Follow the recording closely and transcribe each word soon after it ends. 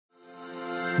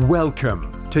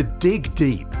Welcome to Dig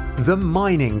Deep, the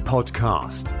mining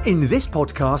podcast. In this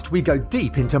podcast, we go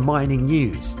deep into mining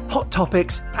news, hot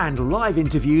topics, and live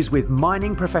interviews with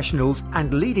mining professionals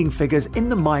and leading figures in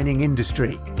the mining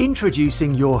industry.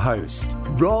 Introducing your host,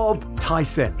 Rob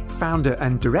Tyson, founder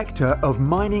and director of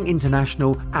Mining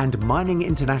International and Mining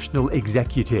International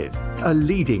Executive, a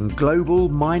leading global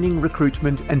mining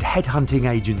recruitment and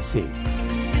headhunting agency.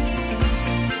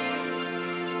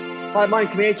 Hi,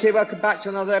 mining community. Welcome back to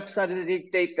another episode of the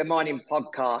Dig Deep, the mining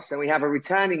podcast. And we have a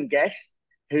returning guest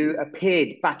who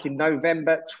appeared back in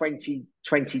November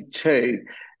 2022.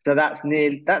 So that's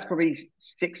probably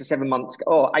 6 or 7 months ago,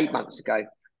 or 8 months ago,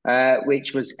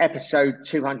 which was episode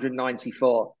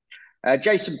 294.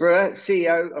 Jason Brewer,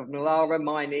 CEO of Melara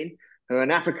Mining, who are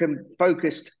an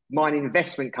African-focused mining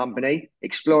investment company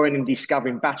exploring and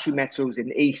discovering battery metals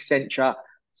in East,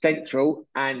 Central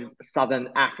and Southern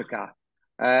Africa.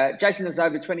 Jason has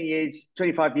over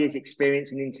 25 years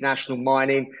experience in international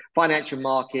mining, financial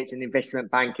markets and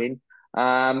investment banking,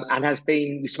 and has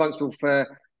been responsible for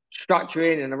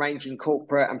structuring and arranging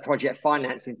corporate and project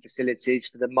financing facilities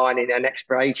for the mining and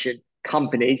exploration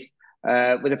companies,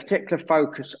 with a particular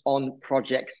focus on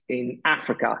projects in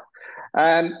Africa.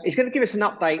 He's going to give us an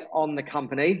update on the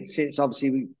company since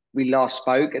obviously we last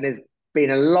spoke, and there's been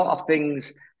a lot of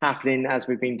things happening as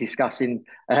we've been discussing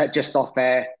just off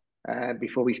air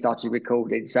before we started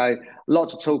recording. So a lot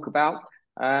to talk about.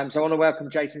 So I want to welcome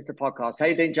Jason to the podcast. How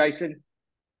you doing, Jason?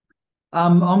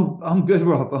 I'm good,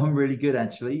 Rob. I'm really good,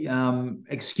 actually.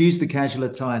 Excuse the casual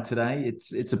attire today.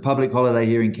 It's a public holiday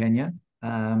here in Kenya.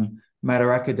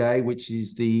 Madaraka Day, which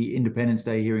is the Independence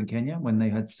Day here in Kenya when they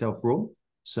had self-rule.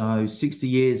 So 60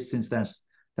 years since that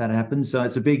happened. So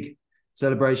it's a big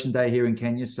celebration day here in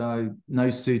Kenya. So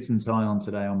no suit and tie on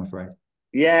today, I'm afraid.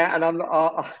 Yeah,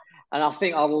 and I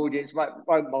think our audience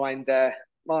won't mind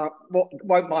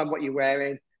what you're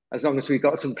wearing, as long as we've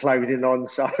got some clothing on.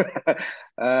 So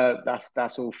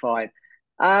that's all fine.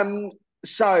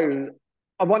 So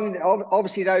I want,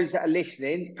 obviously, those that are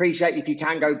listening, appreciate if you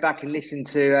can go back and listen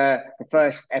to the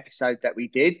first episode that we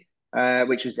did,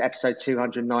 which was episode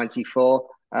 294,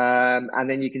 and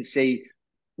then you can see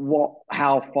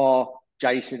how far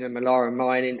Jason and Melara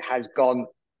Mining has gone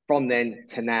from then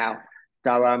to now.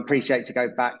 So I appreciate to go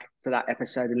back to that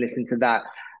episode and listen to that.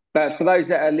 But for those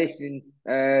that are listening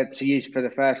to you for the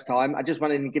first time, I just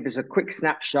wanted to give us a quick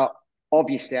snapshot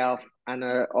of yourself and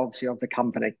obviously of the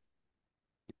company.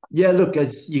 Yeah, look,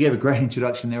 as you gave a great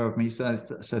introduction there of me, so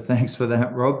thanks for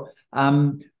that, Rob.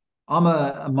 I'm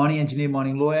a mining engineer,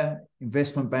 mining lawyer,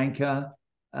 investment banker,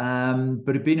 but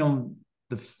I've been on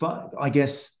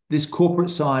this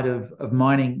corporate side of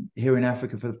mining here in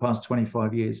Africa for the past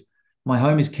 25 years. My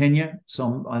home is Kenya,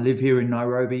 so I live here in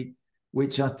Nairobi,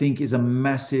 which I think is a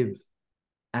massive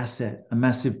asset, a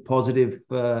massive positive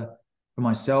for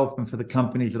myself and for the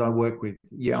companies that I work with.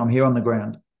 Yeah, I'm here on the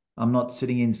ground. I'm not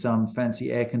sitting in some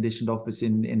fancy air-conditioned office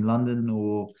in London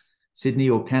or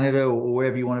Sydney or Canada or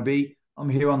wherever you want to be. I'm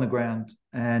here on the ground,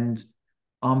 and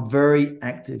I'm very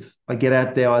active. I get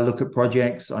out there, I look at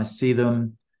projects, I see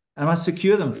them, and I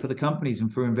secure them for the companies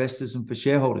and for investors and for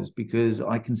shareholders because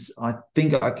I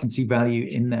think I can see value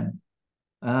in them.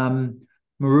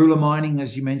 Marula Mining,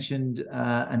 as you mentioned,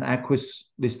 an Aquis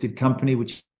listed company,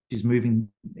 which is moving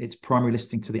its primary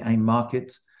listing to the AIM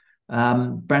market.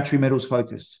 Battery metals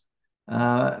focus.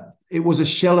 It was a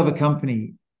shell of a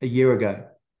company a year ago.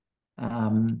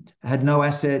 Had no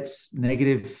assets,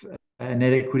 negative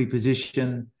net equity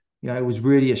position. You know, it was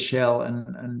really a shell,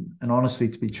 and honestly,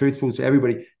 to be truthful to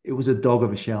everybody, it was a dog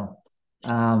of a shell.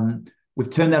 We've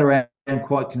turned that around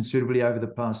quite considerably over the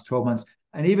past 12 months.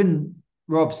 And even,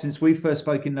 Rob, since we first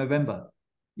spoke in November,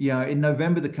 in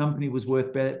November, the company was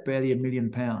worth barely £1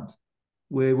 million.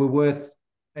 We're worth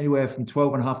anywhere from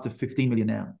 12.5 to 15 million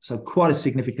now. So quite a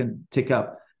significant tick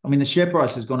up. I mean, the share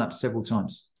price has gone up several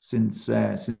times since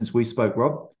we spoke,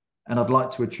 Rob. And I'd like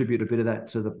to attribute a bit of that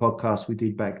to the podcast we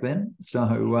did back then. So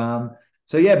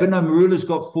yeah, but no, Marula's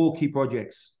got 4 key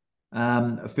projects.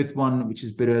 A fifth one, which is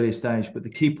a bit earlier stage, but the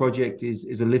key project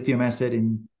is a lithium asset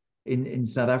in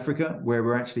South Africa, where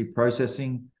we're actually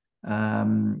processing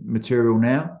material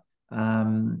now,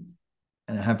 and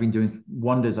have been doing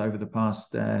wonders over the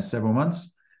past several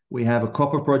months. We have a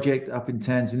copper project up in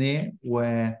Tanzania,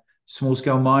 where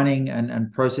small-scale mining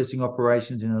and processing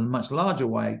operations in a much larger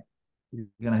way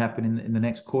going to happen in the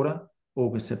next quarter,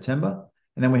 August, September.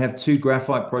 And then we have 2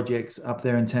 graphite projects up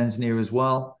there in Tanzania as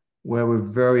well, where we're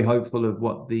very hopeful of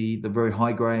what the very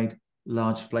high grade,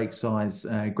 large flake size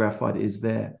graphite is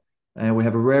there. We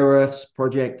have a rare earths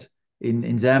project in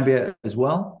Zambia as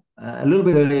well, a little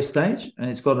bit earlier stage, and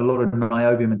it's got a lot of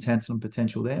niobium and tantalum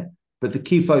potential there. But the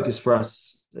key focus for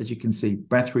us, as you can see,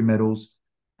 battery metals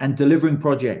and delivering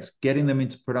projects, getting them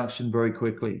into production very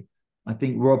quickly. I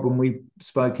think, Rob, when we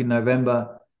spoke in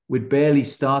November, we'd barely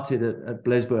started at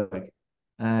Blesberg,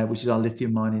 which is our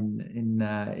lithium mine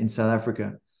in South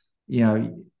Africa. You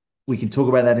know, we can talk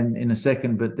about that in a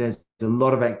second, but there's a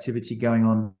lot of activity going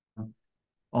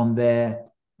on there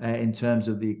in terms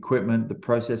of the equipment, the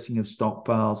processing of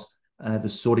stockpiles, the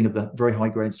sorting of the very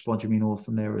high-grade spodumene ore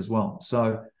from there as well.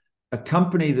 So a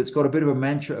company that's got a bit of a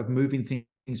mantra of moving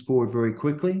things forward very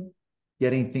quickly,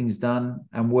 getting things done,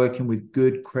 and working with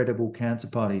good, credible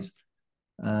counterparties,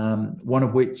 one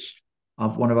of which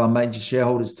one of our major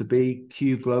shareholders to be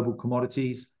Q Global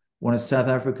Commodities, one of South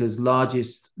Africa's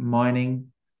largest mining,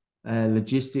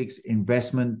 logistics,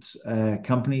 investment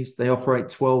companies. They operate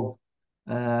 12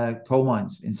 coal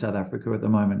mines in South Africa at the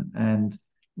moment, and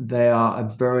they are a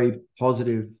very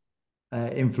positive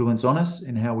influence on us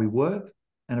in how we work,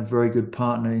 and a very good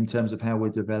partner in terms of how we're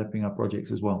developing our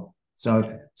projects as well.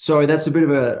 So, sorry, that's a bit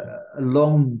of a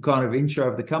long kind of intro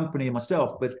of the company and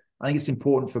myself, but I think it's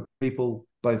important for people,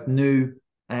 both new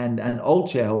and old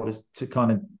shareholders, to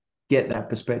kind of get that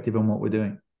perspective on what we're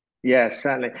doing. Yeah,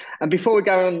 certainly. And before we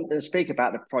go on and speak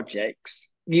about the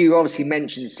projects, you obviously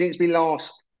mentioned since we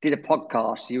last did a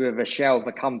podcast, you were a shell of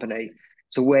the company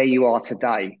to where you are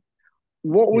today.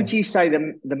 What would you say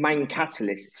the main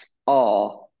catalysts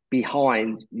are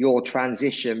behind your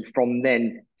transition from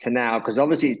then to now? Because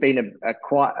obviously it's been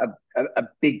quite a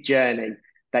big journey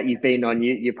that you've been on.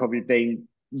 You've probably been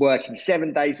working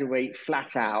 7 days a week,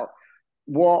 flat out.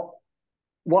 What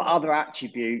other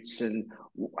attributes and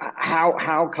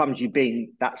how comes you've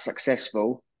been that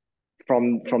successful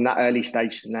from that early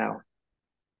stage to now?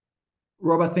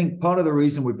 Rob, I think part of the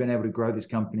reason we've been able to grow this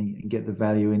company and get the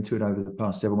value into it over the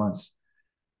past several months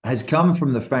has come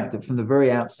from the fact that from the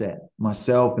very outset,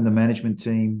 myself and the management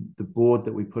team, the board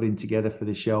that we put in together for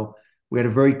the shell, we had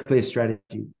a very clear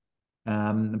strategy,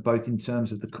 both in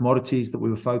terms of the commodities that we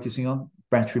were focusing on,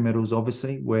 battery metals,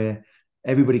 obviously, where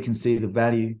everybody can see the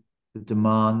value, the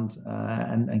demand,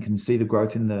 and can see the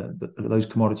growth in those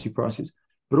commodity prices,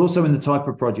 but also in the type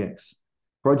of projects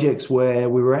where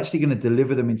we were actually going to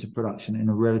deliver them into production in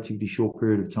a relatively short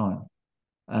period of time.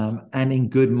 And in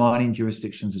good mining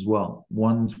jurisdictions as well,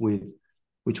 ones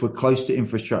which were close to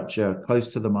infrastructure,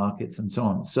 close to the markets, and so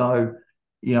on. So,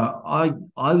 you know,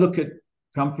 I look at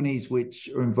companies which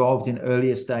are involved in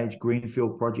earlier stage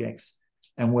greenfield projects,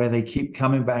 and where they keep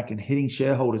coming back and hitting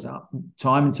shareholders up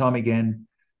time and time again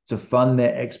to fund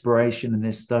their exploration and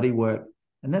their study work,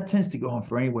 and that tends to go on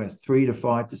for anywhere 3 to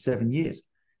 5 to 7 years.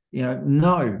 You know,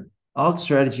 no, our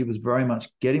strategy was very much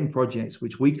getting projects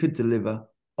which we could deliver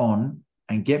on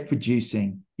and get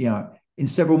producing, you know, in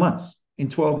several months, in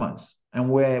 12 months. And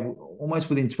where almost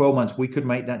within 12 months, we could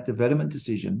make that development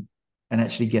decision and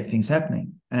actually get things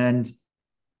happening. And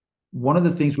one of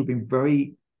the things we've been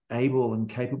very able and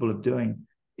capable of doing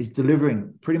is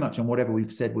delivering pretty much on whatever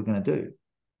we've said we're going to do.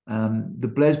 The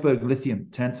Blesberg lithium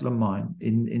tantalum mine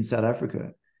in South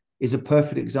Africa is a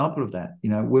perfect example of that.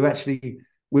 You know,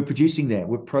 we're producing there.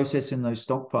 We're processing those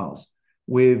stockpiles.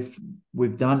 We've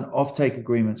done offtake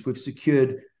agreements. We've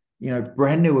secured, you know,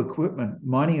 brand new equipment,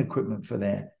 mining equipment for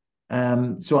there.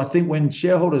 So I think when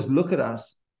shareholders look at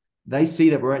us, they see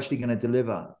that we're actually going to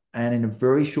deliver, and in a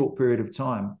very short period of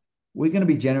time, we're going to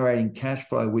be generating cash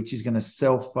flow, which is going to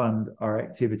self-fund our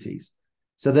activities.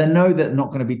 So they know that they're not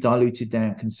going to be diluted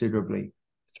down considerably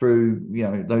through, you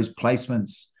know, those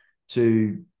placements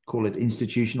to call it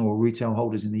institutional or retail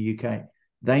holders in the UK.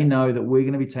 They know that we're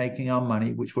going to be taking our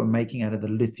money, which we're making out of the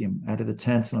lithium, out of the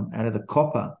tantalum, out of the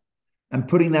copper, and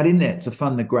putting that in there to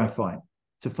fund the graphite,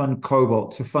 to fund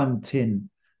cobalt, to fund tin.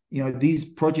 You know, these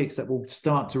projects that will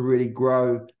start to really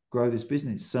grow this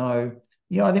business. So,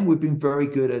 you know, I think we've been very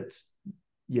good at,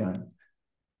 you know,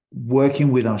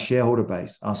 working with our shareholder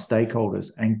base, our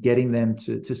stakeholders, and getting them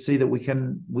to see that we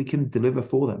can deliver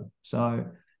for them. So,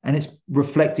 and it's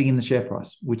reflecting in the share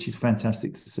price, which is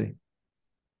fantastic to see.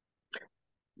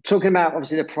 Talking about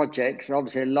obviously the projects,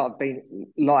 obviously a lot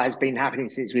has been happening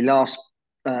since we last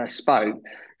spoke.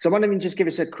 So I wonder if you can just give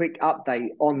us a quick update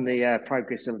on the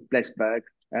progress of Blesberg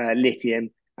lithium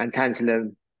and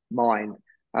tantalum mine,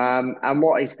 and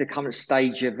what is the current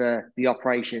stage of the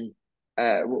operation?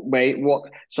 What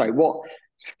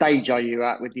stage are you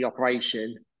at with the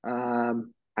operation?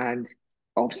 And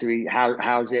obviously,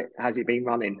 has it been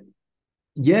running?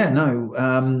 Yeah,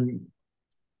 no.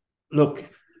 Look,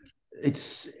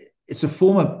 it's a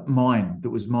former mine that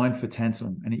was mined for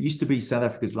tantalum, and it used to be South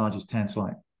Africa's largest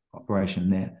tantalite operation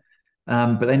there.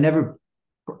 But they never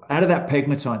out of that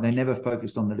pegmatite, they never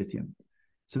focused on the lithium.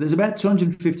 So there's about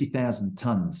 250,000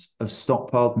 tons of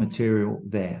stockpiled material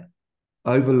there,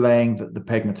 overlaying the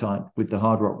pegmatite with the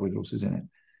hard rock resources in it.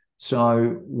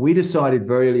 So we decided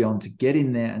very early on to get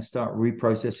in there and start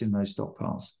reprocessing those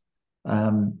stockpiles.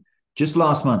 Just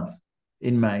last month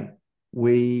in May,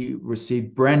 we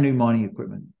received brand new mining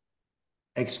equipment,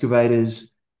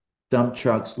 excavators, dump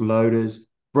trucks, loaders,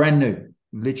 brand new,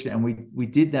 literally. And we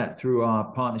did that through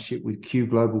our partnership with Q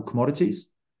Global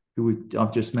Commodities, who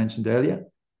I've just mentioned earlier.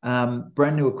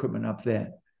 Brand new equipment up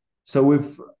there. So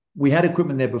we had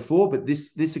equipment there before, but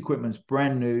this equipment's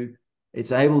brand new.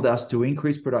 It's enabled us to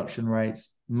increase production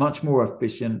rates, much more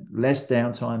efficient, less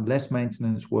downtime, less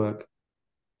maintenance work.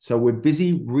 So we're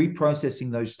busy reprocessing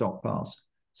those stockpiles.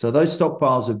 So those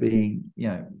stockpiles are being,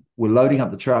 we're loading up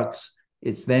the trucks.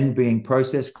 It's then being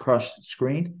processed, crushed,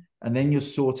 screened, and then you're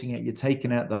sorting it. You're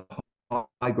taking out the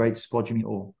high-grade spodumene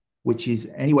ore, which is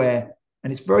anywhere,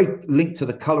 and it's very linked to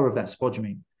the color of that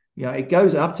spodumene. It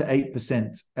goes up to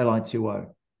 8%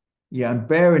 Li2O. And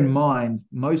bear in mind,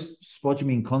 most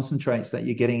spodumene concentrates that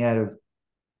you're getting out of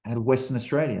Western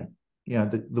Australia,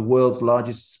 the world's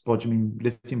largest spodumene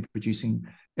lithium producing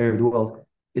area of the world,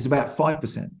 is about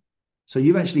 5%. So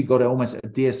you've actually got almost a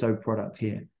DSO product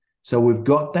here. So we've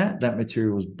got that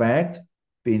material is bagged,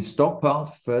 being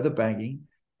stockpiled, further bagging,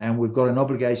 and we've got an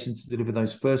obligation to deliver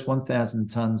those first 1,000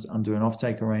 tons under an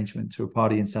offtake arrangement to a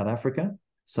party in South Africa,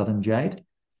 Southern Jade,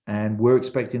 and we're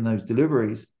expecting those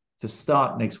deliveries to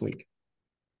start next week.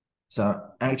 So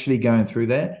actually going through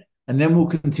there, and then we'll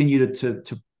continue to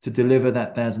deliver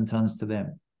that 1,000 tons to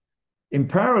them. In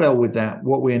parallel with that,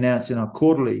 what we announced in our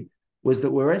quarterly was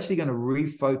that we're actually going to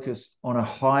refocus on a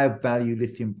higher value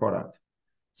lithium product.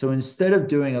 So instead of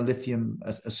doing a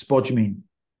spodumene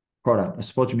product, a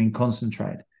spodumene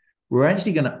concentrate, we're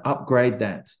actually going to upgrade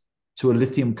that to a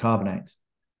lithium carbonate.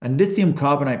 And lithium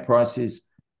carbonate prices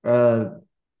are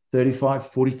 35,000,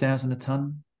 40,000 a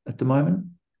ton at the moment,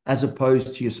 as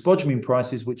opposed to your spodumene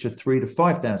prices, which are 3,000 to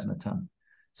 5,000 a ton.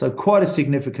 So quite a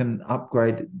significant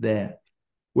upgrade there.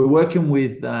 We're working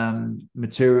with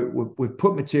material. We've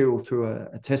put material through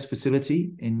a test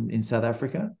facility in South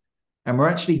Africa, and we're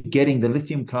actually getting the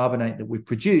lithium carbonate that we've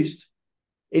produced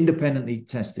independently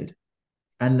tested,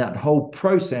 and that whole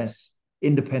process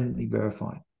independently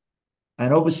verified.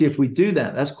 And obviously, if we do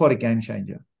that, that's quite a game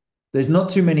changer. There's not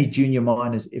too many junior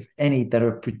miners, if any, that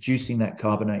are producing that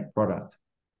carbonate product,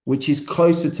 which is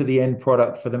closer to the end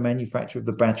product for the manufacture of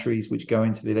the batteries which go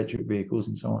into the electric vehicles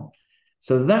and so on.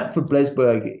 So that for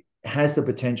Blesberg has the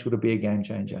potential to be a game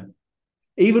changer.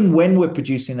 Even when we're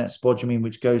producing that spodumene,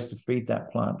 which goes to feed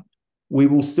that plant, we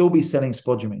will still be selling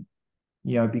spodumene,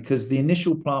 because the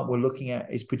initial plant we're looking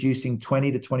at is producing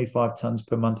 20 to 25 tons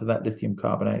per month of that lithium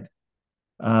carbonate,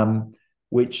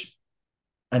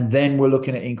 and then we're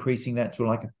looking at increasing that to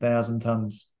like 1,000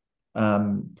 tons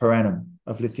per annum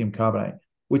of lithium carbonate,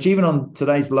 which even on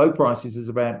today's low prices is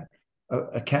about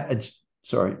a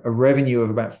revenue of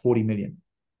about 40 million.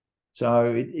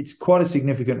 So it's quite a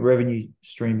significant revenue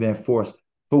stream there for us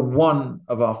for one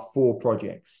of our 4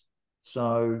 projects.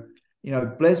 So,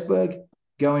 Blesberg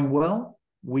going well.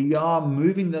 We are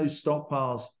moving those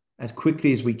stockpiles as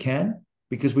quickly as we can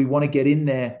because we want to get in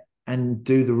there and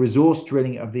do the resource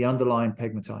drilling of the underlying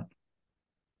pegmatite,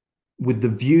 with the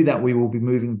view that we will be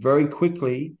moving very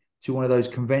quickly to one of those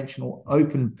conventional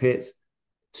open pit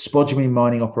spodumene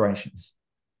mining operations.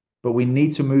 But we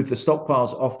need to move the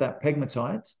stockpiles off that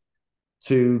pegmatite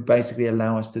to basically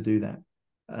allow us to do that.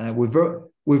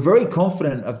 We're very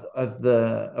confident of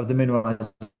the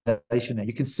mineralization there.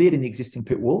 You can see it in the existing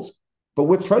pit walls, but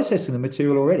we're processing the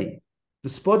material already. The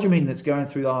spodumene that's going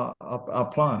through our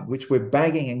plant, which we're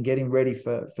bagging and getting ready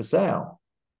for sale,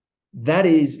 that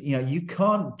is, you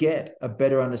can't get a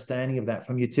better understanding of that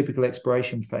from your typical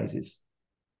exploration phases.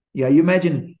 You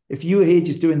imagine if you were here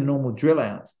just doing the normal drill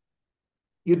out,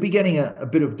 you'd be getting a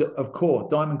bit of core,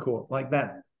 diamond core, like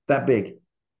that big.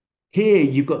 Here,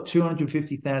 you've got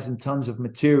 250,000 tons of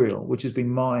material, which has been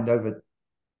mined over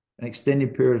an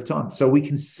extended period of time. So we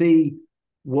can see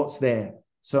what's there.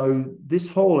 So this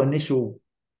whole initial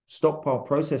stockpile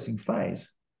processing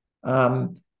phase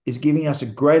is giving us a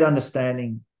great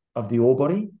understanding of the ore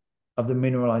body, of the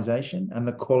mineralization, and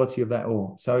the quality of that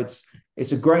ore. So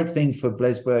it's a great thing for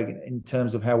Blesberg in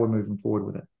terms of how we're moving forward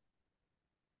with it.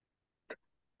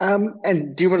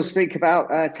 And do you want to speak about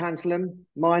tantalum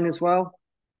mine as well?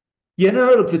 Yeah,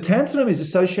 no, look, the tantalum is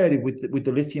associated with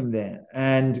the lithium there.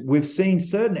 And we've seen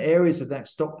certain areas of that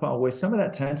stockpile where some of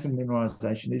that tantalum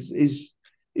mineralization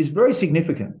is very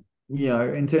significant,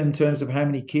 in terms of how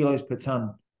many kilos per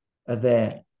ton are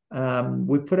there.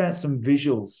 We've put out some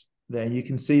visuals there. You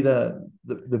can see the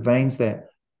veins there.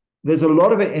 There's a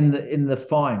lot of it in the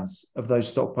fines of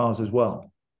those stockpiles as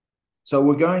well. So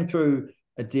we're going through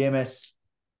a DMS.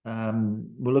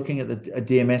 We're looking at a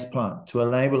DMS plant to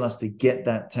enable us to get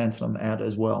that tantalum out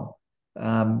as well,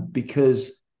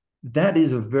 because that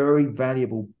is a very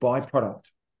valuable byproduct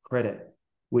credit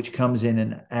which comes in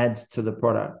and adds to the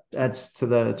product, adds to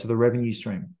the revenue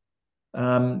stream.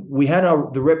 We had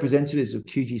the representatives of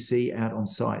QGC out on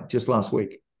site just last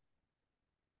week,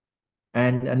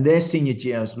 and their senior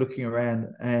geos looking around,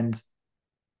 and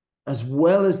as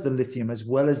well as the lithium, as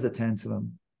well as the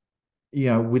tantalum,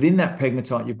 within that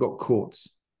pegmatite, you've got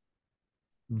quartz,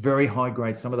 very high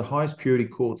grade, some of the highest purity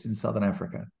quartz in Southern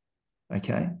Africa.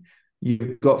 Okay.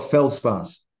 You've got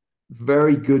feldspars,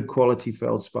 very good quality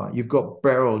feldspar. You've got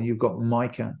beryl, you've got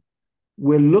mica.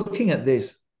 We're looking at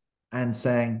this and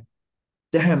saying,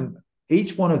 damn,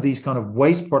 each one of these kind of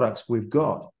waste products we've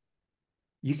got,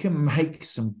 you can make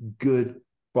some good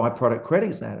byproduct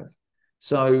credits out of.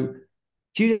 So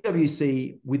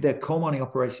QWC, with their coal mining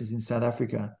operations in South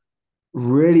Africa,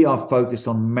 really are focused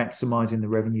on maximizing the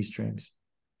revenue streams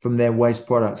from their waste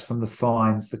products, from the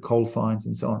fines, the coal fines,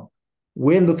 and so on.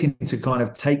 We're looking to kind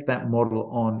of take that model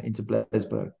on into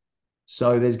Blesberg.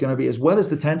 So there's going to be, as well as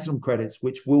the tantalum credits,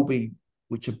 which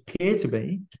appear to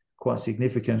be quite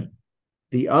significant,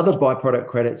 the other byproduct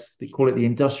credits, they call it the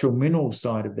industrial mineral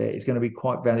side of there, is going to be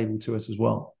quite valuable to us as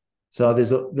well. So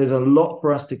there's a lot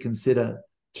for us to consider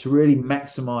to really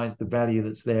maximize the value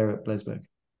that's there at Blesberg.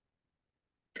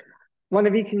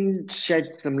 Wonder if you can shed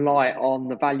some light on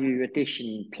the value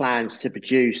addition plans to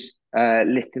produce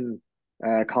lithium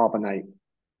carbonate.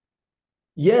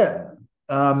 Yeah.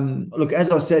 Look,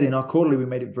 as I said in our quarterly, we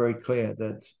made it very clear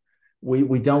that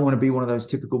we don't want to be one of those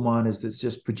typical miners that's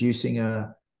just producing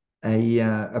a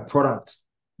product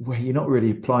where you're not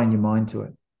really applying your mind to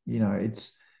it.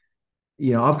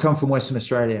 I've come from Western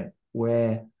Australia,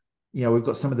 where we've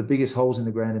got some of the biggest holes in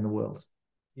the ground in the world.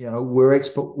 We're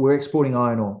exporting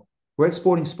iron ore. We're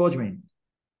exporting spodumene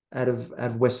out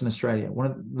of Western Australia,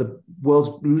 one of the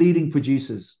world's leading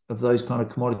producers of those kind of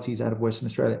commodities out of Western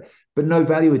Australia, but no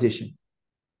value addition.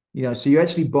 So you're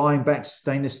actually buying back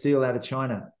stainless steel out of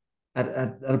China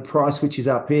at a price which is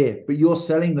up here, but you're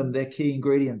selling them their key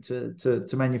ingredient to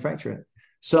manufacture it.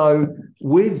 So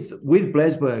with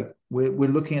Blesberg, we're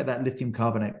looking at that lithium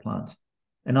carbonate plant.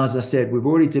 And as I said, we've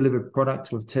already delivered product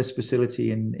to a test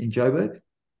facility in Joburg.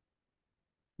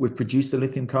 We've produced the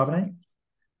lithium carbonate.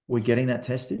 We're getting that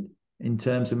tested in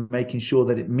terms of making sure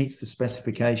that it meets the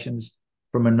specifications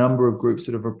from a number of groups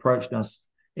that have approached us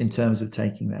in terms of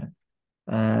taking that.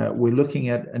 We're looking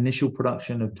at initial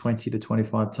production of 20 to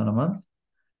 25 ton a month.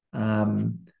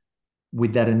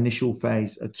 With that initial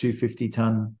phase, a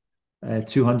 200,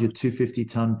 250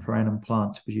 ton per annum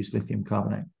plant to produce lithium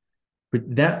carbonate.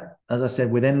 But that, as I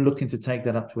said, we're then looking to take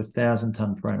that up to 1,000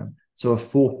 ton per annum. So a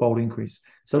fourfold increase.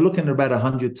 So looking at about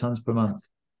 100 tons per month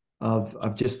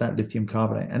of just that lithium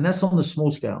carbonate. And that's on the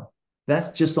small scale.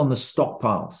 That's just on the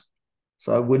stockpiles.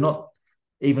 So we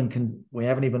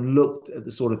haven't even looked at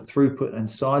the sort of throughput and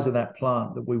size of that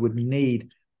plant that we would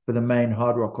need for the main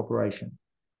hard rock operation.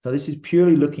 So this is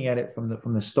purely looking at it from the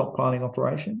stockpiling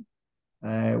operation,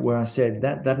 where I said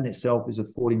that in itself is a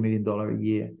 $40 million a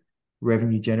year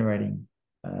revenue generating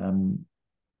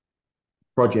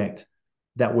project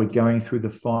that we're going through the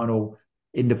final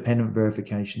independent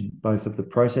verification, both of the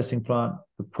processing plant,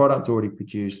 the product already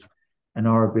produced, and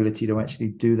our ability to actually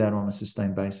do that on a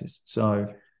sustained basis. So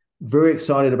very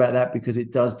excited about that, because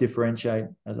it does differentiate,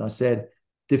 as I said,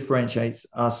 differentiates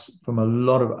us from a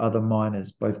lot of other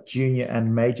miners, both junior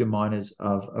and major miners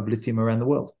of lithium around the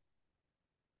world.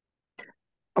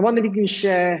 I wonder if you can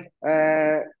share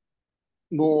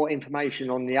more information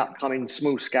on the upcoming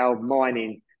small-scale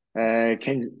mining.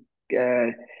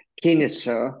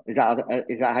 Kinesu, is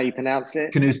that how you pronounce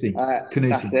it? Canusi.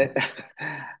 That's it.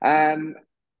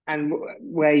 And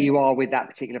where you are with that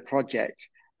particular project.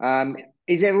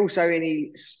 Is there also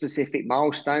any specific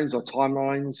milestones or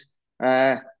timelines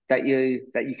that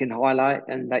you can highlight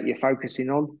and that you're focusing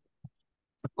on?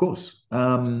 Of course.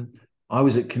 I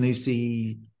was at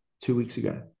Canusi 2 weeks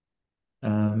ago.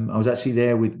 I was actually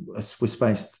there with a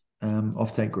Swiss-based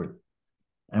offtake group,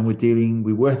 and we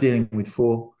were dealing with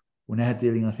 4. We're now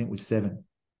dealing, I think, with 7.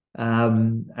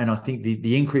 And I think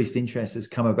the increased interest has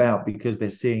come about because they're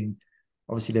seeing,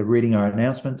 obviously, they're reading our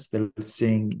announcements. They're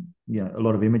seeing, a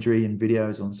lot of imagery and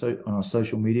videos on our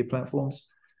social media platforms.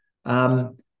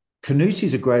 Canusi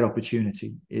is a great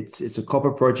opportunity. It's a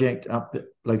copper project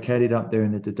located up there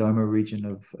in the Dodoma region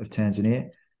of Tanzania.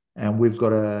 And we've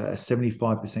got a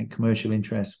 75% commercial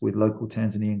interest with local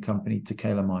Tanzanian company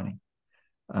Takela Mining.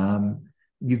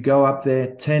 You go up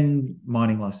there, 10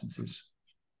 mining licenses.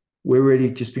 We're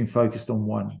really just been focused on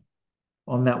one.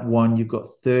 On that one, you've got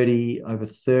over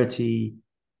 30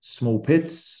 small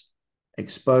pits,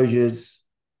 exposures.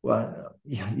 Well,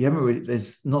 you haven't really,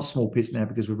 there's not small pits now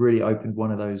because we've really opened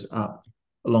one of those up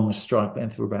along a strike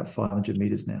length for about 500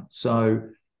 meters now. So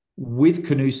with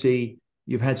Canusi,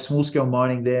 you've had small scale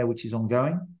mining there, which is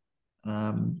ongoing.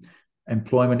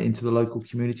 Employment into the local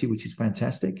community, which is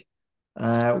fantastic.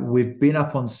 We've been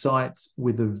up on site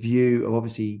with a view of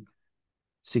obviously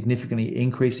significantly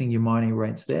increasing your mining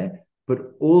rates there, but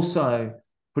also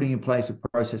putting in place a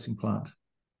processing plant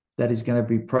that is going to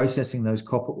be processing those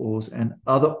copper ores and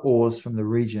other ores from the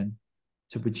region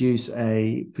to produce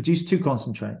two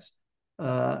concentrates,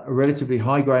 a relatively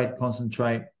high grade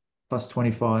concentrate plus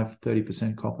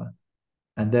 25-30% copper,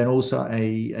 and then also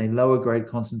a lower grade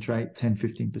concentrate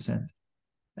 10-15%.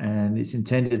 And it's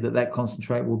intended that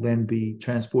concentrate will then be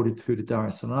transported through to Dar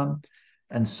es Salaam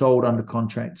and sold under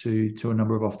contract to a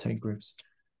number of offtake groups.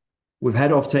 We've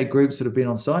had offtake groups that have been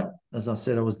on site. As I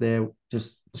said, I was there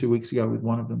just 2 weeks ago with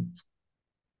one of them.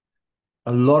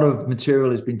 A lot of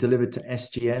material has been delivered to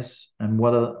SGS and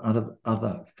one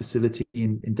other facility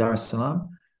in Dar es Salaam,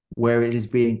 where it is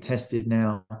being tested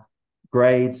now,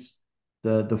 grades,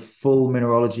 the full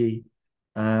mineralogy,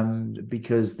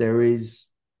 because there is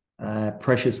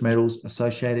precious metals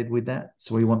associated with that.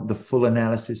 So we want the full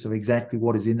analysis of exactly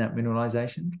what is in that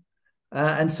mineralization,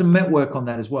 and some met work on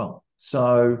that as well.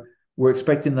 So we're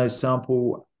expecting those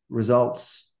sample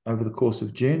results over the course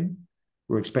of June.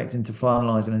 We're expecting to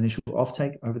finalize an initial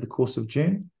offtake over the course of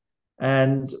June.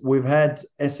 And we've had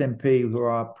SMP, who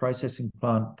are our processing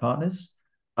plant partners,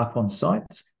 up on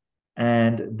site,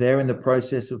 and they're in the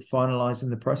process of finalizing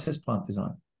the process plant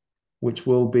design, which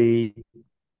will be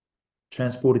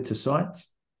transported to site,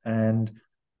 and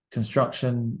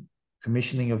construction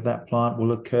commissioning of that plant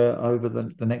will occur over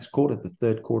the next quarter, the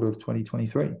third quarter of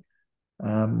 2023.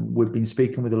 We've been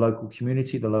speaking with the local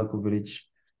community, the local village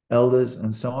elders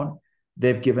and so on.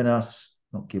 They've we've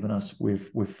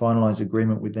finalized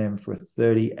agreement with them for a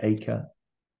 30-acre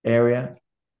area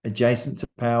adjacent to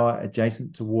power,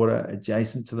 adjacent to water,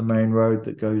 adjacent to the main road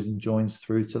that goes and joins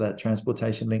through to that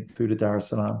transportation link through to Dar es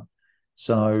Salaam.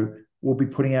 So we'll be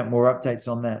putting out more updates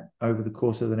on that over the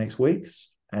course of the next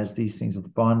weeks as these things are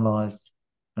finalized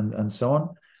and so on.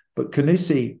 But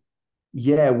Canusi,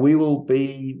 yeah, we will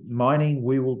be mining,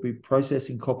 we will be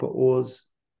processing copper ores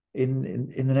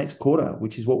in the next quarter,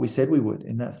 which is what we said we would,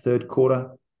 in that third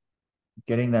quarter,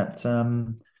 getting that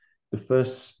the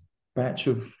first batch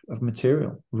of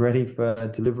material ready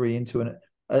for delivery into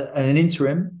an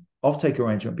interim offtake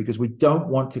arrangement, because we don't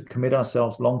want to commit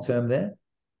ourselves long term there,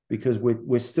 because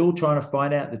we're still trying to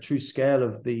find out the true scale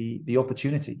of the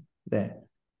opportunity there.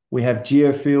 We have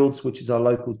Geofields, which is our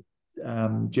local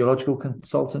geological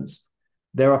consultants.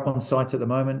 They're up on site at the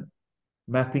moment,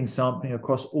 mapping, sampling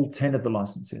across all 10 of the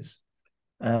licenses.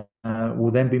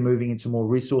 We'll then be moving into more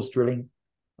resource drilling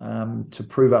to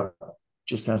prove up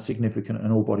just how significant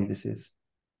an ore body this is.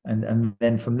 And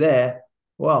then from there,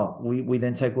 well, we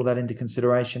then take all that into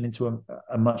consideration into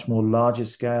a much more larger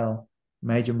scale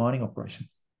major mining operation.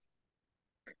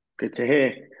 Good to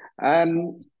hear. I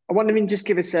wonder if you can just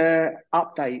give us an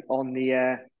update on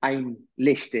the AIM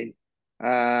listing,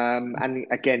 and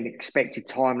again, expected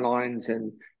timelines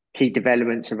and key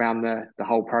developments around the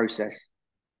whole process.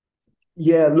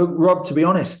 Yeah, look, Rob, to be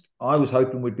honest, I was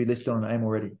hoping we'd be listed on AIM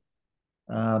already.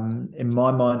 In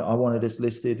my mind, I wanted us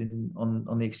listed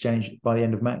on the exchange by the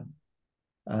end of May.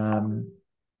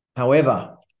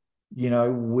 However,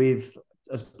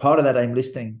 as part of that AIM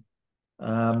listing,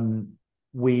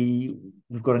 we've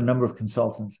got a number of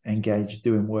consultants engaged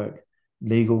doing work,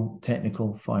 legal,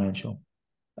 technical, financial,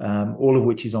 all of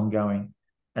which is ongoing.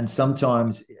 And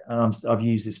sometimes, and I've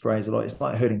used this phrase a lot, it's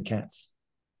like herding cats,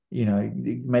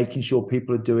 making sure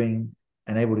people are doing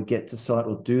and able to get to site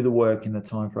or do the work in the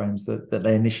timeframes that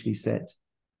they initially set.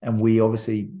 And we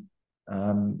obviously,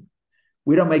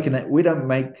 we don't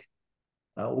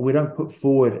put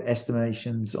forward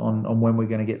estimations on when we're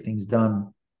going to get things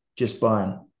done just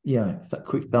by, a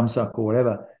quick thumb suck or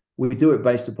whatever. We do it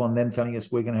based upon them telling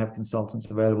us we're going to have consultants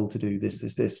available to do this.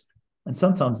 And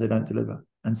sometimes they don't deliver.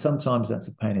 And sometimes that's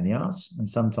a pain in the ass. And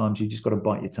sometimes you just got to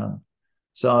bite your tongue.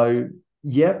 So,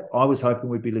 I was hoping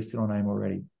we'd be listed on AIM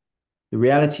already. The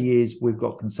reality is we've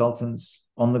got consultants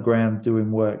on the ground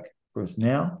doing work for us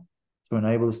now to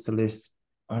enable us to list,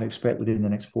 I'd expect, within the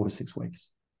next 4 to 6 weeks.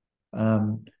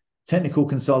 Technical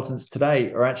consultants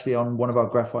today are actually on one of our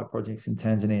graphite projects in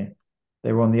Tanzania.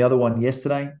 They were on the other one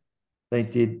yesterday. They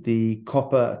did the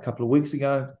copper a couple of weeks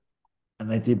ago,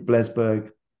 and they did Blesberg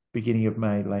beginning of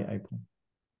May, late April.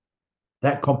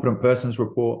 That competent persons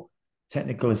report,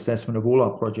 technical assessment of all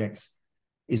our projects,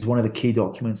 is one of the key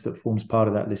documents that forms part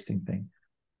of that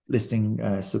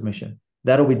listing submission.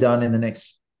 That'll be done in the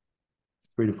next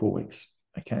 3 to 4 weeks.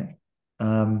 Okay.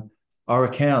 Our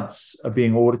accounts are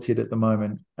being audited at the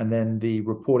moment, and then the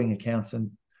reporting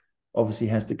accountant obviously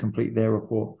has to complete their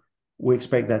report. We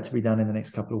expect that to be done in the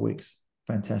next couple of weeks.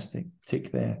 Fantastic.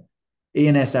 Tick there.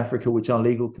 E&S Africa, which are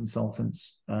legal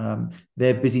consultants,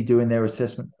 they're busy doing their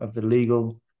assessment of the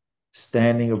legal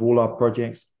standing of all our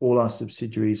projects, all our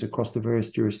subsidiaries across the various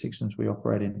jurisdictions we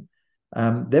operate in.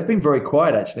 They've been very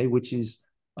quiet, actually, which is,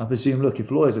 I presume, look,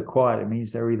 if lawyers are quiet, it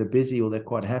means they're either busy or they're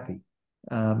quite happy,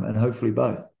 and hopefully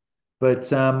both.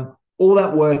 But all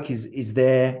that work is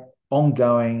there,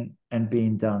 ongoing, and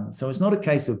being done. So it's not a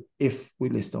case of if we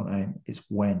list on AIM, it's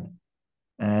when.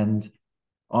 And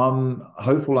I'm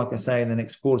hopeful, like I say, in the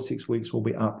next 4 to 6 weeks, we'll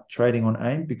be up trading on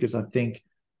AIM, because I think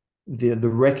the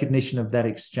recognition of that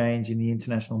exchange in the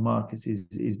international markets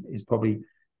is probably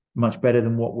much better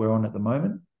than what we're on at the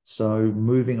moment. So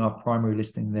moving our primary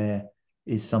listing there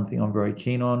is something I'm very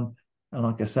keen on. And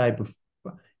like I say, if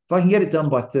I can get it done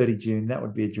by 30 June, that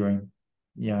would be a dream.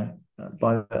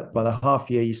 By the half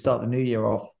year, you start the new year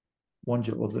off,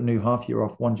 the new half year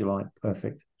off 1 July,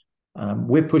 perfect.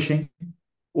 We're pushing.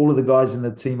 All of the guys in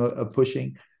the team are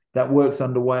pushing. That work's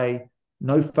underway.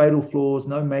 No fatal flaws,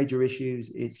 no major issues.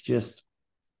 It's just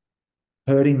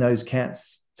herding those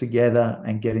cats together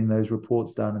and getting those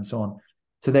reports done and so on.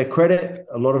 To their credit,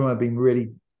 a lot of them have been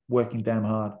really working damn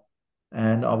hard.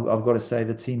 And I've got to say,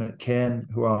 the team at Cairn,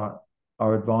 who are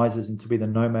our advisors and to be the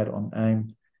nomad on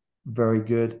AIM, very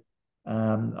good.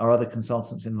 Our other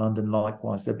consultants in London,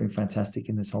 likewise, they've been fantastic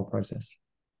in this whole process.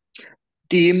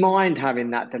 Do you mind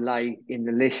having that delay in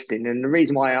the listing? And the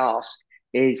reason why I ask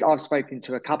is I've spoken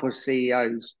to a couple of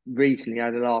CEOs recently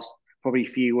over the last probably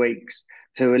few weeks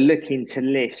who are looking to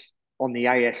list on the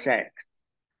ASX,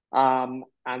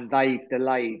 and they've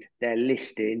delayed their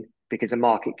listing because of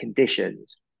market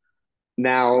conditions.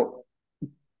 Now,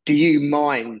 do you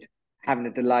mind having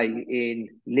a delay in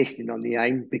listing on the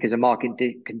AIM because of market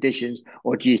conditions,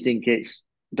 or do you think it's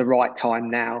the right time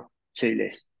now to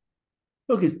list?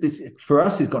 Look, for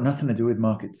us, it's got nothing to do with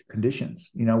market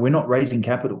conditions. We're not raising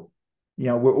capital.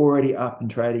 We're already up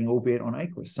and trading, albeit on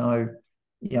Aquis. So,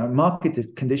 market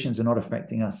conditions are not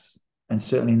affecting us, and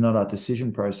certainly not our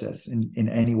decision process in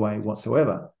any way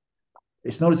whatsoever.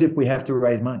 It's not as if we have to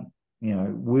raise money.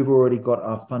 We've already got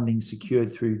our funding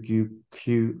secured through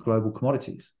Q Global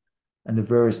Commodities and the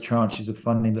various tranches of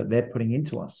funding that they're putting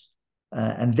into us.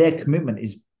 And their commitment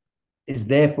is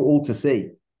there for all to see.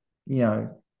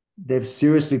 They've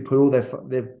seriously put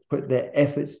their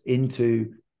efforts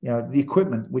into the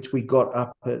equipment which we got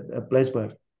up at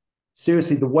Blesberg.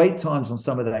 Seriously, the wait times on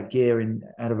some of that gear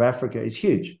out of Africa is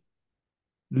huge.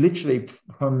 Literally,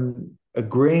 from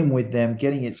agreeing with them,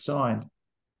 getting it signed,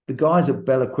 the guys at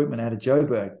Bell Equipment out of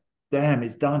Joburg, damn,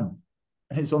 it's done,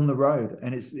 and it's on the road,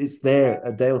 and it's there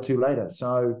a day or two later.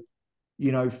 So,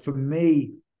 for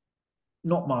me,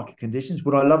 not market conditions.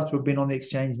 Would I love to have been on the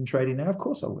exchange and trading now? Of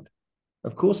course I would.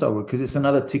 Of course I would, because it's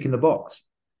another tick in the box.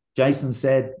 Jason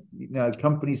said,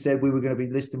 company said we were going to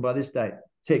be listing by this date.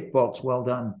 Tick box, well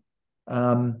done.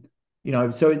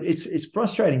 So it's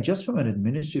frustrating just from an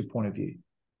administrative point of view.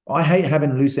 I hate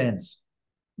having loose ends,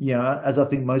 as I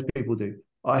think most people do.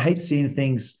 I hate seeing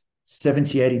things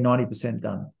 70, 80, 90%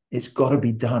 done. It's got to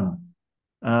be done.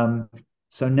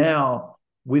 So now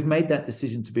we've made that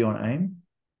decision to be on AIM,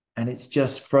 and it's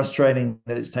just frustrating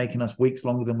that it's taken us weeks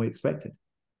longer than we expected.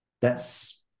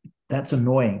 That's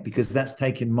annoying, because that's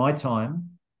taken my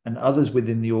time and others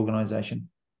within the organization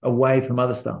away from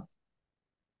other stuff.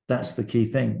 That's the key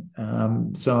thing.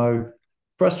 So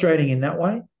frustrating in that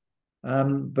way.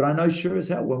 But I know sure as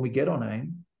hell when we get on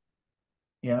AIM,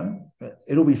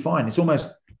 it'll be fine. It's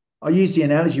almost, I use the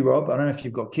analogy, Rob, I don't know if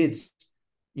you've got kids.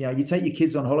 You take your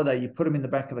kids on holiday, you put them in the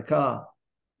back of the car,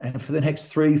 and for the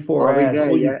next 3-4 hours,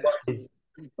 all you've got is,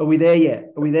 are we there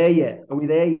yet? Are we there yet? Are we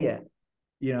there yet?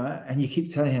 And you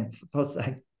keep telling him, for God's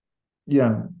sake,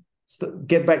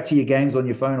 get back to your games on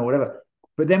your phone or whatever.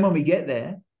 But then when we get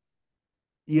there,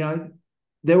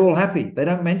 they're all happy. They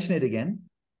don't mention it again,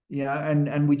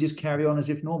 and we just carry on as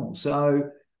if normal.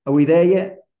 So are we there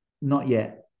yet? Not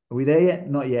yet. Are we there yet?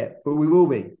 Not yet. But we will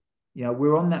be.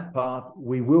 We're on that path.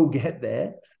 We will get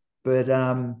there. But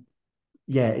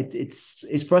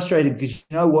it's frustrating, because you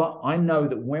know what? I know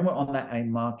that when we're on that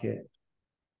AIM market,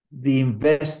 the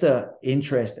investor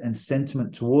interest and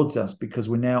sentiment towards us, because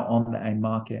we're now on the AIM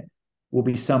market, will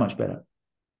be so much better.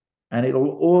 And it'll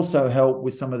also help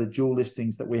with some of the dual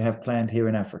listings that we have planned here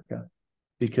in Africa,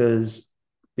 because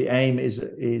the aim is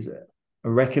a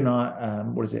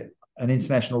an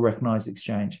international recognized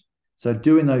exchange. So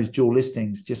doing those dual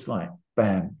listings, just like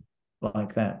bam,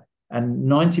 like that. And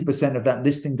 90% of that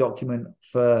listing document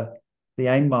for the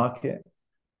AIM market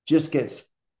just gets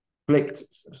flicked.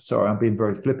 Sorry, I'm being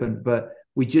very flippant, but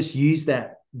we just use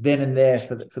that then and there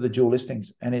for the dual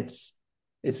listings, and it's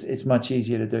much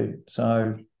easier to do.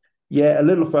 So yeah, a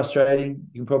little frustrating.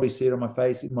 You can probably see it on my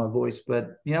face, in my voice,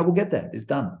 but we'll get there. It's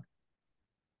done.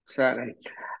 Certainly.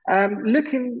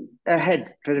 Looking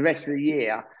ahead for the rest of the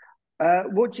year,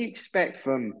 what do you expect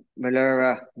from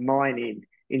Malura Mining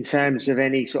in terms of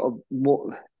any sort of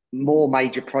more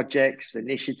major projects,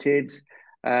 initiatives,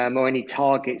 or any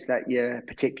targets that you're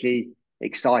particularly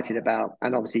excited about?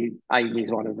 And obviously, AIM is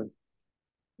one of them.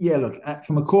 Yeah, look,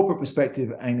 from a corporate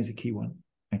perspective, AIM is a key one.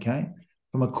 Okay.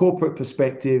 From a corporate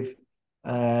perspective,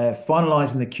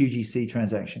 finalizing the QGC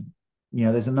transaction.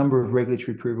 There's a number of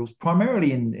regulatory approvals,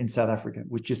 primarily in South Africa,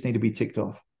 which just need to be ticked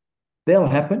off. They'll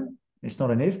happen. It's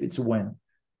not an if, it's a when.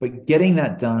 But getting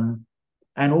that done,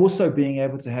 and also being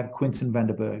able to have Quinton van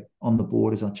der Berg on the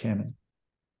board as our chairman,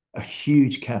 a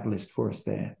huge catalyst for us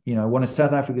there. One of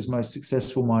South Africa's most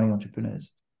successful mining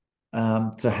entrepreneurs.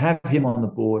 To have him on the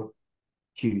board,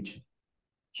 huge.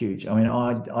 I mean,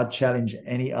 I'd challenge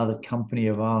any other company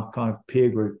of our kind of peer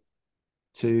group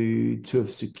to have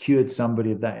secured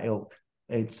somebody of that ilk.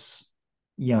 It's,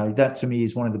 that to me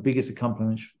is one of the biggest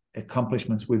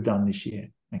accomplishments we've done this year.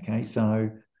 Okay, so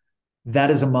that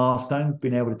is a milestone,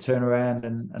 being able to turn around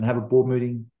and have a board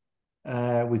meeting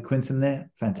with Quinton there,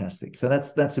 fantastic. So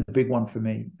that's a big one for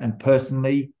me. And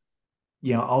personally,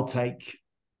 I'll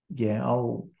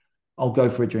go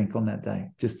for a drink on that day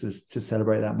just to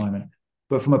celebrate that moment.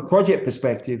 But from a project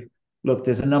perspective, look,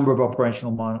 there's a number of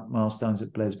operational milestones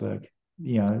at Blesberg.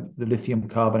 The lithium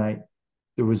carbonate,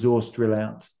 the resource drill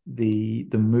out, the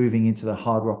moving into the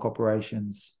hard rock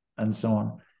operations, and so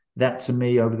on. That to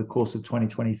me, over the course of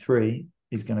 2023,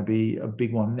 is going to be a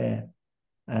big one there.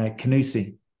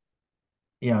 Canusi,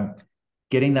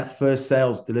 getting that first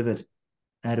sales delivered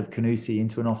out of Canusi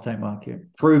into an offtake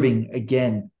market, proving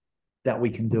again that we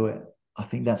can do it. I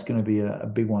think that's going to be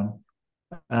a big one.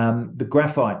 The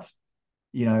graphite, at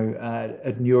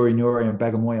Nyori and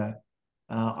Bagamoyo,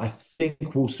 I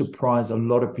think will surprise a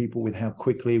lot of people with how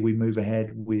quickly we move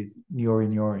ahead with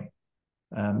Nyori.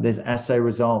 There's assay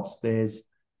results, there's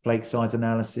flake size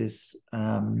analysis,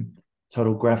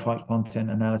 total graphite content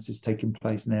analysis taking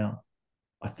place now.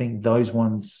 I think those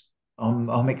ones,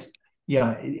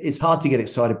 it's hard to get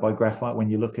excited by graphite when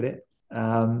you look at it.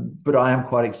 But I am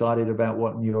quite excited about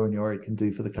what Nyori can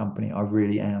do for the company. I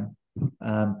really am.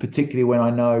 Particularly when I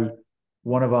know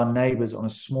one of our neighbors on a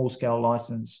small scale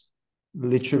license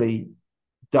literally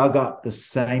dug up the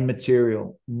same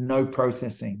material, no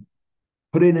processing,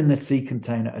 put it in a sea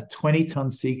container, a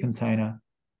 20-ton sea container,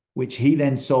 which he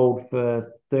then sold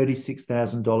for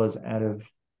 $36,000 out of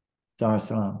Dar es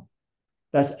Salaam.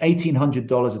 That's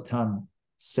 $1,800 a ton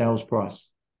sales price.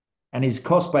 And his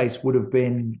cost base would have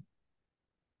been,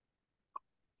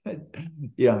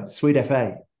 sweet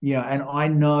FA. And I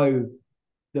know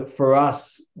that for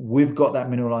us, we've got that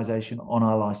mineralization on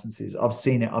our licenses. I've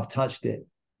seen it. I've touched it.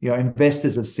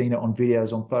 Investors have seen it on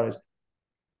videos, on photos.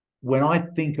 When I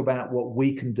think about what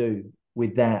we can do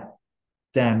with that,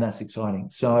 damn, that's exciting.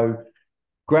 So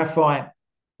graphite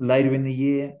later in the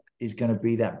year is going to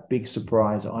be that big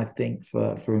surprise, I think,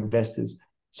 for investors.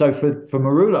 So for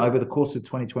Marula over the course of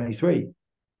 2023,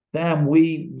 damn,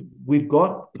 we've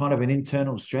got kind of an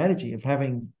internal strategy of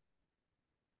having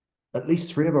at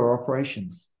least three of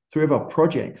our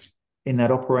projects in that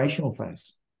operational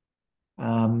phase.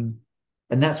 And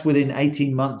that's within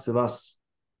 18 months of us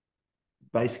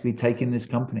basically taking this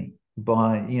company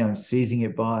by, seizing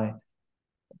it by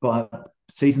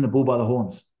seizing the bull by the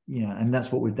horns, and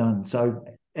that's what we've done. So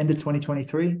end of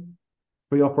 2023,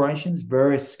 3 operations,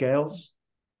 various scales,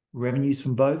 revenues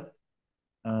from both,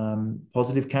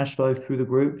 positive cash flow through the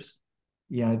groups.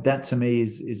 That to me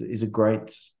is a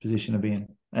great position to be in,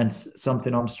 and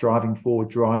something I'm striving for,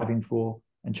 driving for,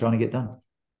 and trying to get done.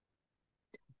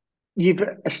 You've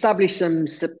established some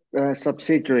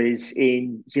subsidiaries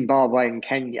in Zimbabwe and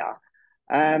Kenya.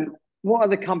 What are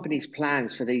the company's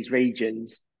plans for these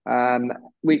regions?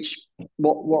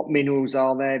 What minerals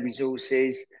are there,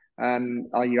 resources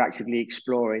are you actively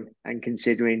exploring and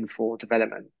considering for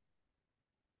development?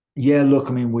 Yeah, look,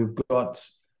 I mean, we've got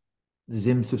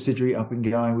Zim subsidiary up and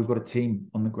going. We've got a team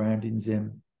on the ground in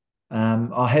Zim.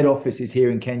 Our head office is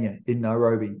here in Kenya, in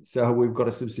Nairobi. So we've got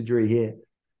a subsidiary here.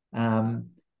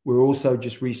 We're also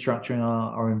just restructuring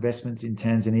our investments in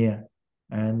Tanzania,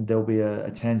 and there'll be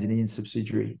a Tanzanian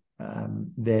subsidiary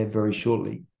there very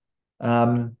shortly.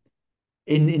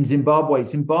 In Zimbabwe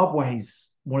is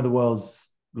one of the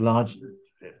world's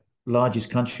largest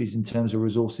countries in terms of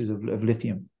resources of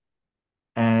lithium.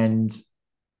 And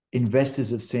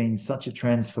investors have seen such a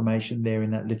transformation there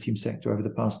in that lithium sector over the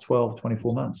past 12,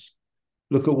 24 months.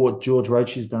 Look at what George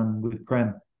Roach has done with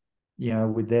Prem,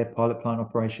 with their pilot plant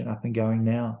operation up and going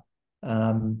now.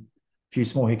 A few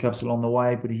small hiccups along the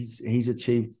way, but he's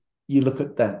achieved. You look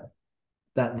at that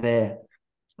there.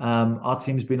 Our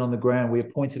team's been on the ground. We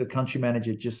appointed a country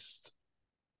manager just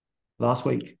last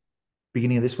week,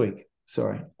 beginning of this week.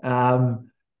 Sorry.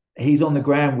 He's on the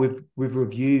ground. We've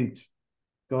reviewed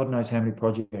God knows how many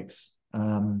projects.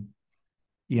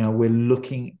 We're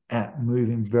looking at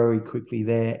moving very quickly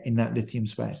there in that lithium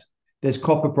space. There's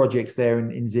copper projects there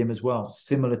in Zim as well,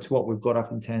 similar to what we've got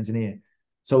up in Tanzania.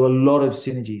 So a lot of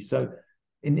synergy. So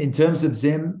in terms of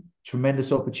Zim,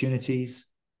 tremendous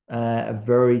opportunities, a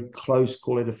very close,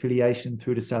 call it affiliation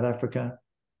through to South Africa.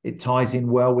 It ties in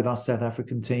well with our South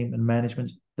African team and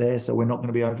management there, so we're not going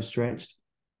to be overstretched.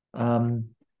 I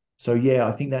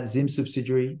think that Zim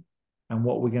subsidiary and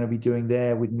what we're going to be doing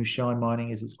there with Mushai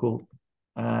Mining, as it's called,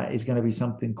 is going to be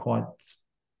something quite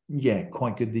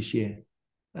good this year.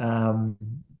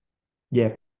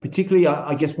 Particularly,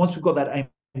 I guess once we've got that AIM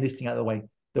listing out of the way,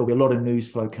 there'll be a lot of news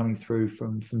flow coming through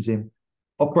from Zim.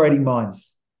 Operating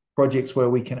mines, projects where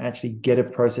we can actually get a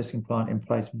processing plant in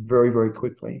place very, very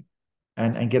quickly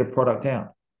and get a product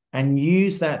out and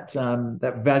use that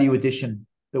value addition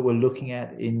that we're looking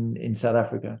at in South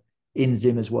Africa, in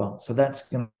Zim as well. So that's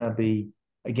going to be,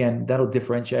 again, that'll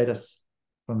differentiate us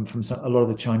from a lot of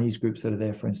the Chinese groups that are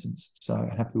there, for instance. So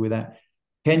happy with that.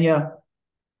 Kenya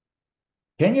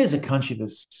is a country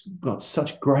that's got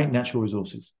such great natural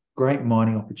resources, great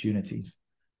mining opportunities.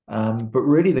 But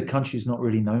really the country is not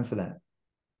really known for that.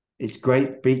 It's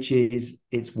great beaches,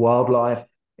 it's wildlife,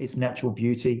 it's natural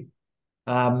beauty.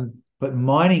 But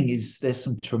mining there's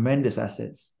some tremendous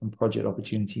assets and project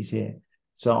opportunities here.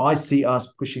 So I see us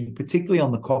pushing, particularly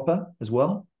on the copper as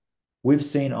well. I've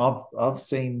seen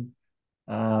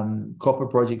copper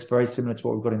projects very similar to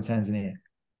what we've got in Tanzania.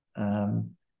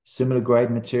 Similar grade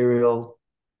material,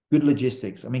 good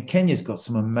logistics. I mean, Kenya's got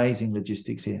some amazing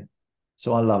logistics here.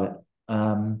 So I love it.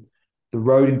 The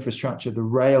road infrastructure, the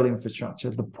rail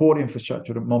infrastructure, the port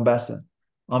infrastructure at Mombasa.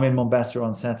 I'm in Mombasa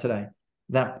on Saturday.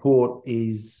 That port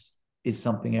is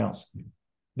something else.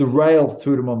 The rail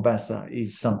through to Mombasa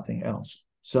is something else.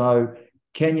 So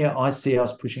Kenya, I see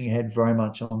us pushing ahead very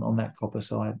much on that copper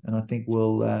side. And I think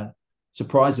we'll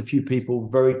surprise a few people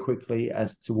very quickly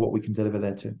as to what we can deliver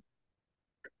there too.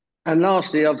 And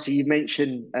lastly, obviously, you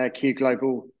mentioned Q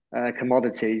Global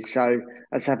Commodities. So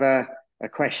let's have a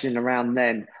question around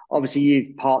them. Obviously,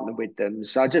 you've partnered with them.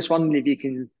 So I just wondered if you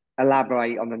can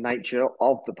elaborate on the nature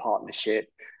of the partnership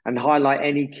and highlight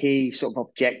any key sort of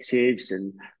objectives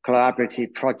and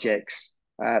collaborative projects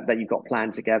that you've got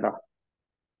planned together.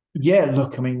 Yeah,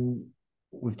 look, I mean,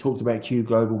 we've talked about Q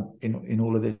Global in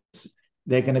all of this.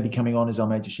 They're going to be coming on as our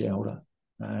major shareholder.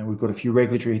 We've got a few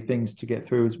regulatory things to get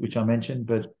through, which I mentioned,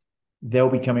 but they'll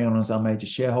be coming on as our major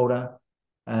shareholder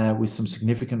with some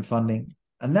significant funding.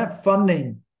 And that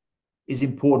funding is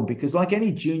important because like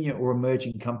any junior or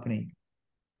emerging company,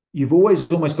 you've always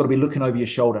almost got to be looking over your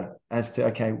shoulder as to,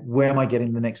 okay, where am I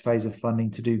getting the next phase of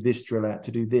funding to do this drill out,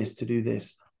 to do this, to do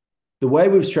this? The way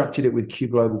we've structured it with Q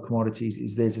Global Commodities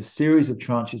is there's a series of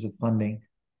tranches of funding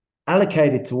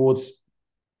allocated towards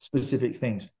specific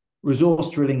things. Resource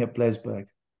drilling at Blesberg,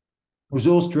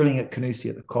 resource drilling at Canusi,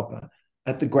 at the copper,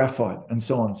 at the graphite, and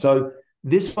so on. So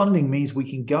this funding means we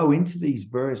can go into these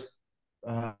various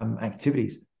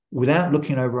activities without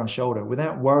looking over our shoulder,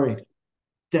 without worrying,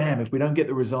 damn, if we don't get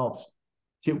the results,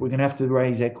 we're going to have to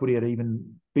raise equity at an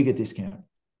even bigger discount.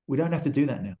 We don't have to do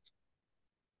that now.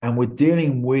 And we're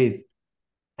dealing with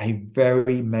a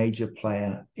very major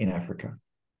player in Africa.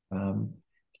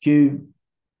 Q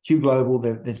Global,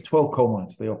 there's 12 coal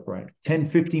mines they operate,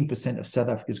 10-15% of South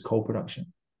Africa's coal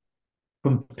production,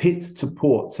 from pit to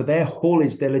port. So their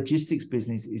haulage, their logistics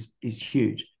business is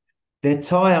huge. Their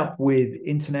tie-up with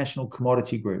international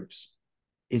commodity groups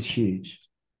is huge.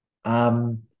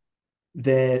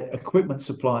 Their equipment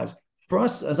suppliers. For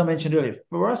us, as I mentioned earlier,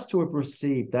 for us to have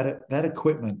received that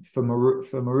equipment for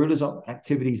Marula's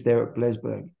activities there at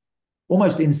Blesberg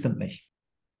almost instantly,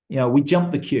 we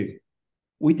jumped the queue.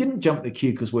 We didn't jump the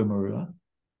queue because we're Marula.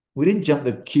 We didn't jump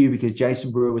the queue because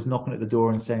Jason Brewer was knocking at the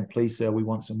door and saying, please, sir, we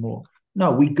want some more. No,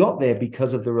 we got there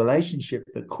because of the relationship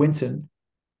that Quinton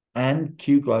and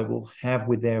Q Global have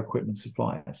with their equipment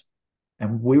suppliers.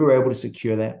 And we were able to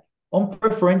secure that on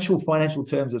preferential financial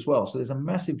terms as well. So there's a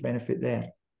massive benefit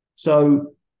there.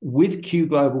 So with Q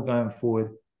Global going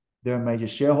forward, they're a major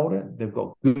shareholder. They've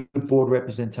got good board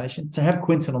representation. To have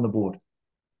Quinton on the board,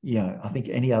 I think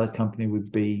any other company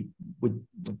would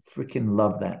freaking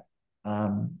love that.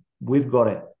 We've got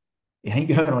it. He ain't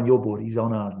going on your board. He's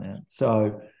on ours now.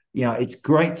 So, it's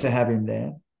great to have him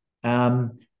there.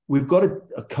 We've got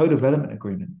a co-development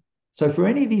agreement. So for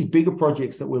any of these bigger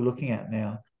projects that we're looking at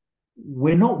now,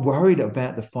 we're not worried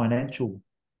about the financial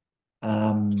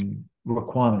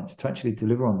requirements to actually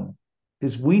deliver on them,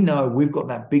 because we know we've got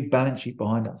that big balance sheet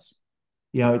behind us.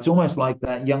 It's almost like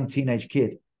that young teenage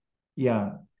kid.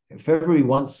 If ever he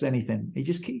wants anything,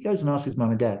 he goes and asks his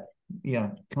mum and dad,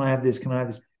 can I have this? Can I have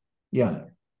this?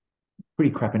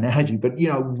 Pretty crap analogy, but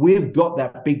we've got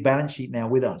that big balance sheet now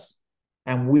with us.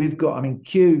 And we've got,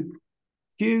 Q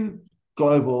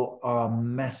Global are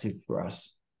massive for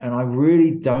us. And I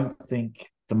really don't think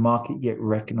the market yet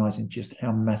recognizing just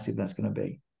how massive that's going to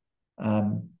be.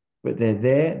 But they're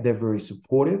there. They're very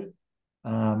supportive.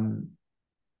 As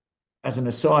an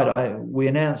aside, we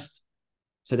announced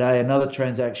today another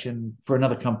transaction for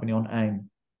another company on AIM,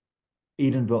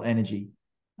 Edenville Energy.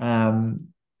 And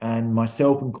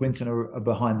myself and Quinton are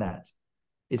behind that.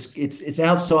 It's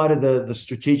outside of the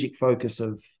strategic focus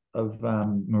of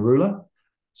Marula.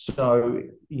 So,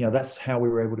 that's how we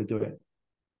were able to do it.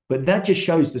 But that just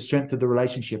shows the strength of the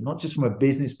relationship, not just from a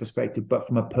business perspective, but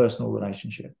from a personal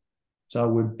relationship. So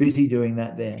we're busy doing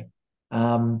that there.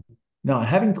 Now,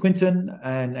 having Quinton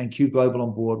and Q Global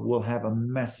on board will have a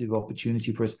massive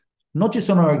opportunity for us, not just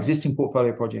on our existing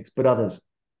portfolio projects, but others,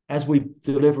 as we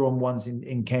deliver on ones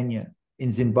in Kenya,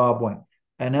 in Zimbabwe,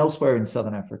 and elsewhere in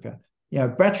Southern Africa.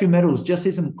 Battery metals just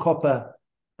isn't copper,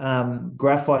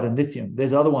 graphite, and lithium.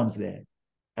 There's other ones there.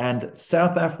 And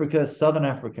South Africa, Southern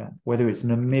Africa, whether it's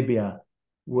Namibia,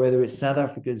 whether it's South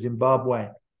Africa, Zimbabwe,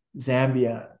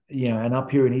 Zambia, and up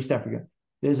here in East Africa,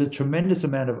 there's a tremendous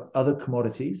amount of other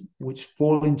commodities which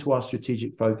fall into our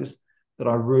strategic focus that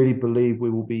I really believe we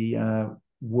will be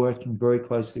working very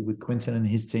closely with Quinton and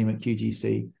his team at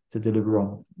QGC to deliver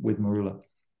on with Marula.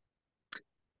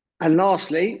 And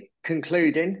lastly,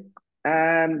 concluding,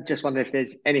 just wonder if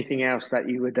there's anything else that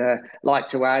you would like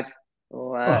to add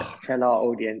or tell our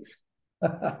audience.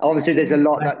 Obviously, there's a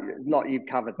lot you've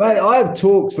covered. Mate, I have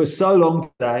talked for so long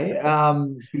today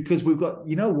because we've got,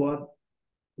 what?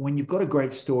 When you've got a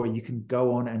great story, you can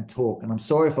go on and talk. And I'm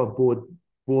sorry if I've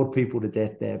bored people to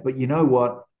death there, but you know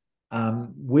what?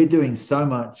 We're doing so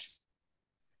much.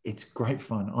 It's great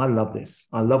fun. I love this.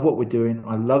 I love what we're doing.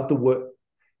 I love the work.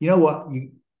 You know what?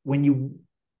 When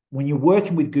you're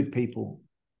working with good people,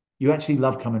 you actually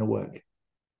love coming to work.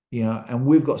 And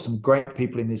we've got some great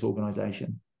people in this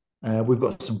organization. We've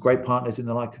got some great partners in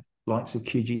the likes of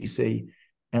QGC,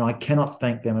 and I cannot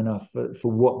thank them enough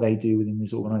for what they do within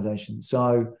this organization.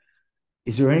 So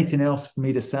is there anything else for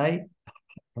me to say?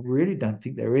 I really don't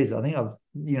think there is. I think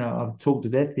I've talked to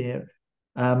death here.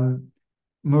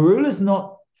 Marula's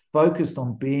not focused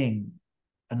on being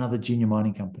another junior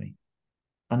mining company,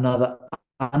 another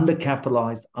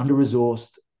undercapitalized,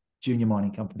 under-resourced junior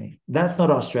mining company. That's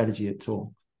not our strategy at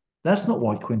all. That's not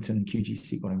why Quinton and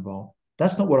QGC got involved.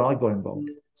 That's not what I got involved.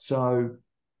 So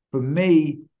for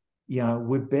me,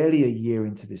 we're barely a year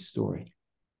into this story.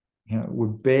 We're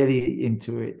barely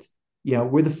into it.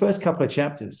 We're the first couple of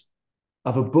chapters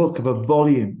of a book, of a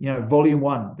volume, volume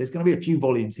 1. There's going to be a few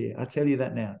volumes here. I'll tell you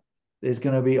that now. There's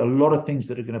going to be a lot of things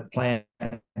that are going to play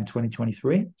in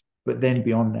 2023, but then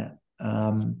beyond that,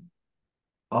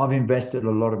 I've invested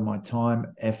a lot of my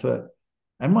time, effort,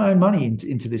 and my own money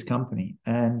into this company.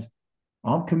 And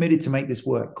I'm committed to make this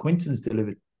work. Quinton's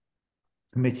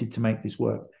committed to make this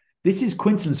work. This is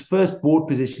Quinton's first board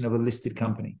position of a listed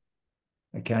company.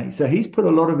 Okay. So he's put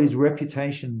a lot of his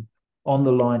reputation on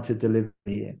the line to deliver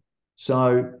here.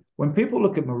 So when people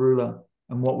look at Marula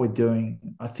and what we're doing,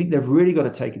 I think they've really got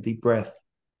to take a deep breath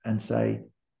and say,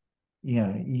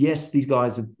 yes, these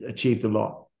guys have achieved a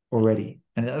lot already.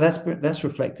 And that's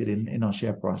reflected in our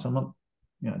share price. I'm not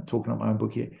talking up my own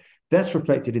book here. That's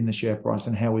reflected in the share price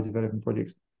and how we're developing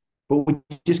projects. But we're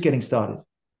just getting started.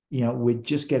 We're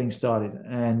just getting started.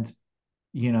 And,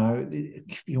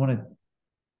 if you want to,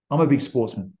 I'm a big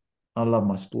sportsman. I love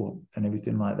my sport and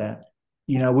everything like that.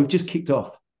 We've just kicked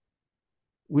off.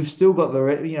 We've still got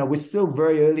we're still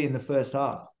very early in the first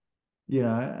half,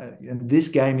 and this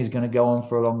game is going to go on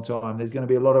for a long time. There's going to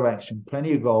be a lot of action,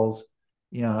 plenty of goals,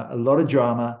 a lot of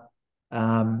drama.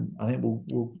 I think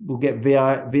we'll get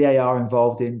VAR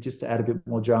involved in just to add a bit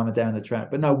more drama down the track.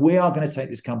 But no, we are going to take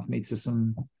this company to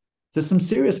some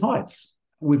serious heights.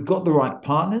 We've got the right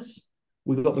partners,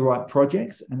 we've got the right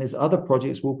projects, and there's other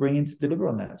projects we'll bring in to deliver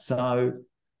on that. So,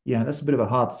 that's a bit of a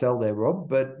hard sell there, Rob.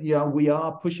 But we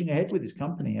are pushing ahead with this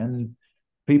company, and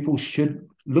people should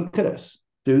look at us,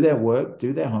 do their work,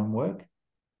 do their homework,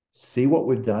 see what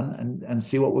we've done, and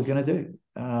see what we're going to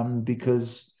do.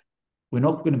 Because we're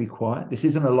not going to be quiet. This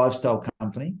isn't a lifestyle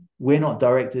company. We're not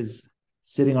directors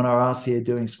sitting on our ass here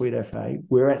doing sweet FA.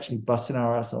 We're actually busting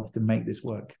our ass off to make this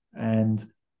work. And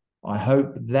I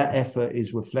hope that effort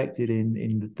is reflected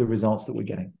in the results that we're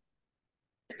getting.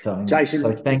 So,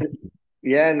 Jason, thank you.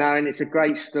 Yeah, no, and it's a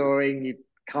great story. And you've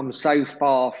come so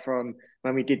far from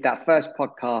when we did that first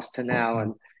podcast to now,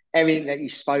 and everything that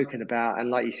you've spoken about. And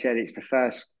like you said, it's the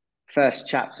first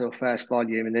chapter or first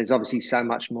volume, and there's obviously so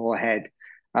much more ahead.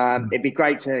 It'd be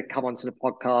great to come onto the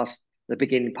podcast the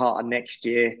beginning part of next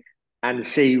year and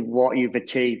see what you've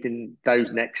achieved in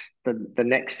those the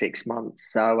next 6 months.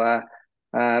 So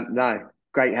no,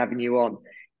 great having you on.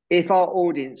 If our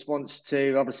audience wants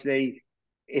to, obviously,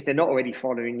 if they're not already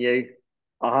following you,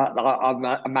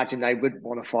 I imagine they would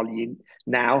want to follow you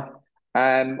now.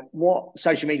 What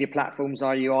social media platforms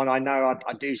are you on? I know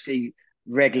I do see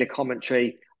regular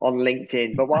commentary on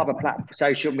LinkedIn, but what other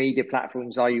social media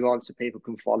platforms are you on so people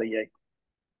can follow you?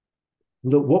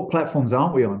 Look, what platforms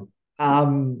aren't we on?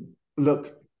 Look,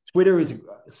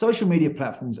 social media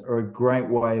platforms are a great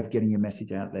way of getting your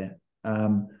message out there.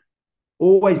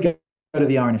 Always go to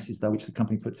the RNSs though, which the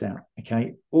company puts out.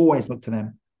 Okay, always look to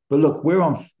them. But look, we're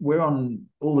on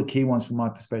all the key ones from my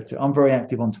perspective. I'm very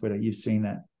active on Twitter. You've seen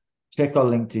that. Check our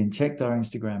LinkedIn. Check our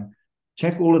Instagram.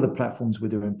 Check all of the platforms we're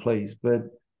doing, please. But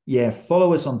yeah,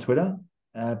 follow us on Twitter.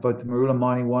 Both the Marula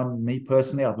Mining one, me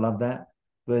personally, I'd love that.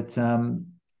 But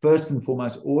first and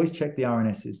foremost, always check the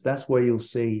RNSs. That's where you'll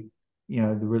see,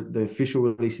 the official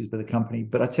releases by the company.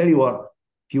 But I tell you what,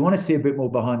 if you want to see a bit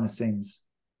more behind the scenes,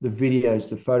 the videos,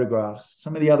 the photographs,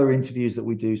 some of the other interviews that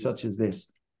we do, such as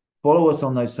this, follow us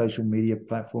on those social media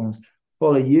platforms.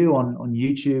 Follow you on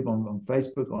YouTube, on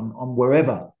Facebook, on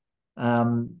wherever,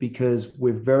 because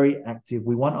we're very active.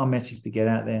 We want our message to get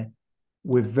out there.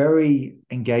 We're very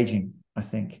engaging, I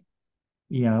think.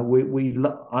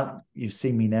 You've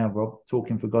seen me now, Rob,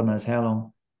 talking for God knows how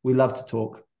long. We love to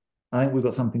talk. I think we've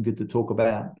got something good to talk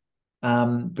about.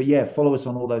 But yeah, follow us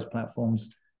on all those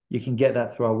platforms. You can get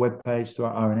that through our webpage, through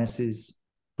our RNSs.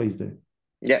 Please do.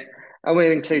 Yeah. And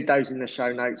we'll include those in the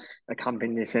show notes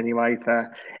accompanying this anyway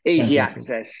for easy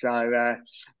access. So,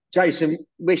 Jason,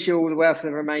 wish you all the well for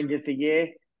the remainder of the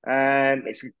year.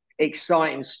 It's an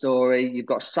exciting story. You've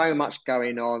got so much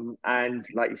going on. And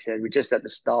like you said, we're just at the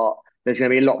start. There's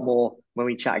going to be a lot more when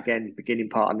we chat again, beginning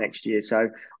part of next year. So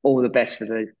all the best for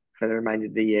the remainder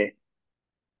of the year.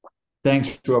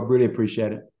 Thanks, Rob. Really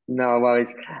appreciate it. No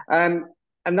worries.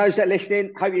 And those that are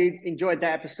listening, hope you enjoyed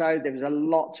that episode. There was a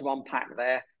lot to unpack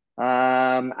there.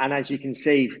 And as you can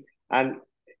see, and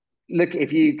look,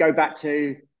 if you go back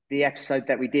to the episode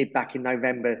that we did back in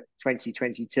November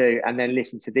 2022 and then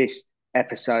listen to this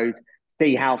episode,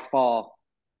 see how far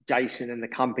Jason and the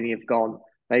company have gone.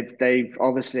 They've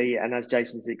obviously, and as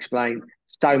Jason's explained,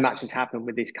 so much has happened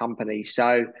with this company.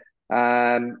 So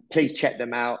please check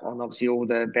them out on obviously all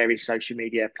the various social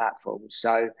media platforms.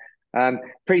 So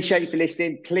appreciate you for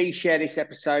listening. Please share this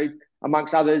episode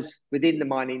amongst others within the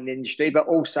mining industry, but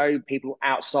also people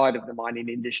outside of the mining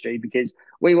industry, because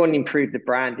we want to improve the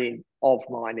branding of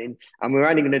mining. And we're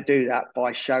only going to do that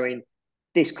by showing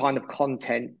this kind of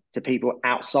content to people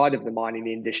outside of the mining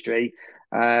industry,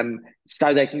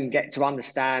 so they can get to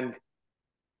understand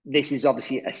this is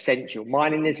obviously essential.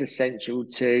 Mining is essential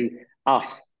to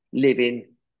us living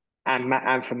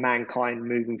and for mankind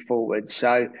moving forward.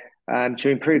 So to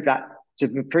improve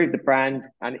the brand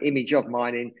and image of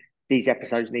mining, these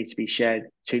episodes need to be shared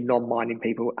to non-mining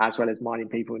people as well as mining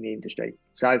people in the industry.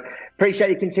 So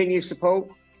appreciate your continued support.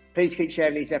 Please keep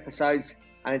sharing these episodes.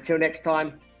 And until next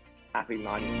time, happy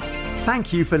mining.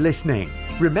 Thank you for listening.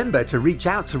 Remember to reach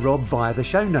out to Rob via the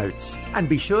show notes and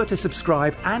be sure to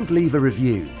subscribe and leave a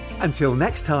review. Until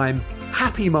next time,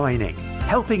 happy mining,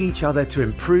 helping each other to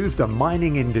improve the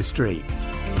mining industry.